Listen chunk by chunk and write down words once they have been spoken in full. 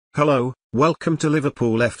Hello, welcome to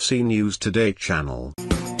Liverpoolfc News Today channel.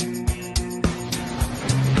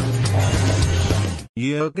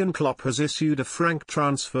 Jurgen Klopp has issued a frank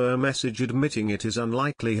transfer message admitting it is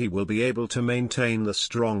unlikely he will be able to maintain the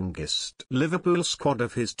strongest Liverpool squad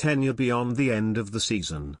of his tenure beyond the end of the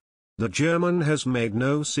season. The German has made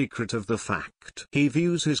no secret of the fact he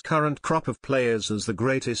views his current crop of players as the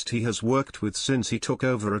greatest he has worked with since he took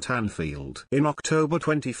over at Anfield in October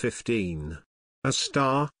 2015. A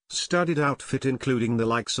star-studded outfit including the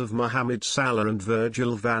likes of Mohamed Salah and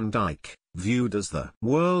Virgil van Dijk, viewed as the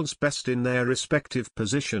world's best in their respective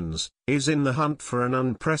positions, is in the hunt for an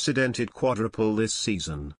unprecedented quadruple this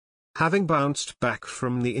season. Having bounced back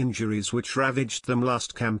from the injuries which ravaged them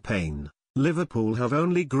last campaign, Liverpool have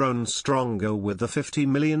only grown stronger with the £50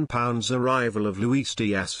 million arrival of Luis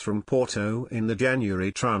Diaz from Porto in the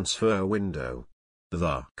January transfer window.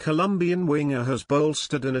 The Colombian winger has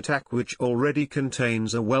bolstered an attack which already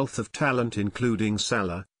contains a wealth of talent including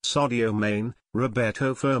Salah, Sadio Mane,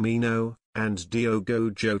 Roberto Firmino, and Diogo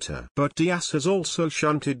Jota. But Diaz has also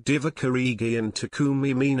shunted Divock Origi and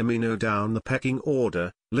Takumi Minamino down the pecking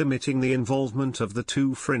order, limiting the involvement of the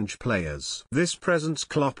two fringe players. This presents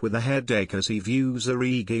Klopp with a headache as he views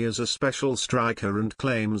Origi as a special striker and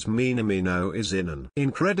claims Minamino is in an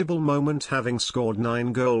incredible moment, having scored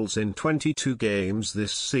 9 goals in 22 games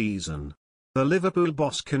this season. The Liverpool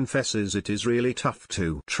boss confesses it is really tough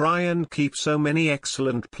to try and keep so many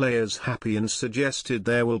excellent players happy and suggested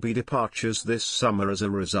there will be departures this summer as a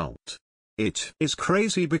result. It is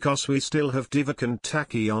crazy because we still have Divock and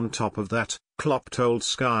Taki on top of that, Klopp told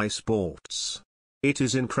Sky Sports. It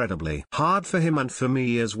is incredibly hard for him and for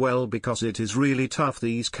me as well because it is really tough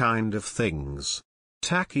these kind of things.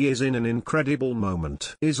 Taki is in an incredible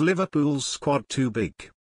moment. Is Liverpool's squad too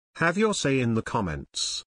big? Have your say in the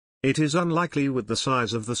comments. It is unlikely with the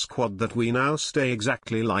size of the squad that we now stay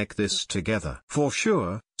exactly like this together. For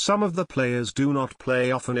sure, some of the players do not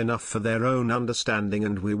play often enough for their own understanding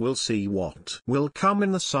and we will see what will come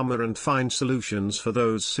in the summer and find solutions for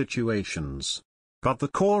those situations. But the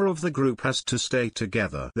core of the group has to stay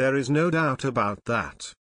together. There is no doubt about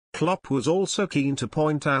that. Klopp was also keen to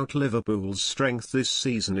point out Liverpool's strength this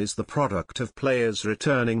season is the product of players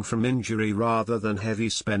returning from injury rather than heavy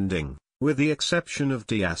spending, with the exception of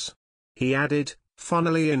Diaz. He added,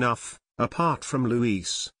 funnily enough, apart from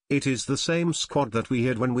Luis, it is the same squad that we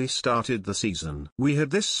had when we started the season. We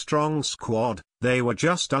had this strong squad, they were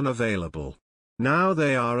just unavailable. Now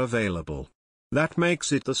they are available. That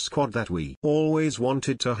makes it the squad that we always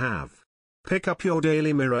wanted to have. Pick up your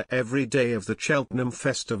Daily Mirror every day of the Cheltenham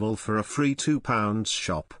Festival for a free £2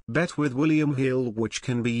 shop bet with William Hill which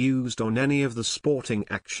can be used on any of the sporting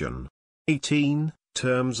action. 18.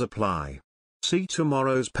 Terms apply. See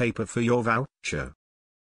tomorrow's paper for your voucher.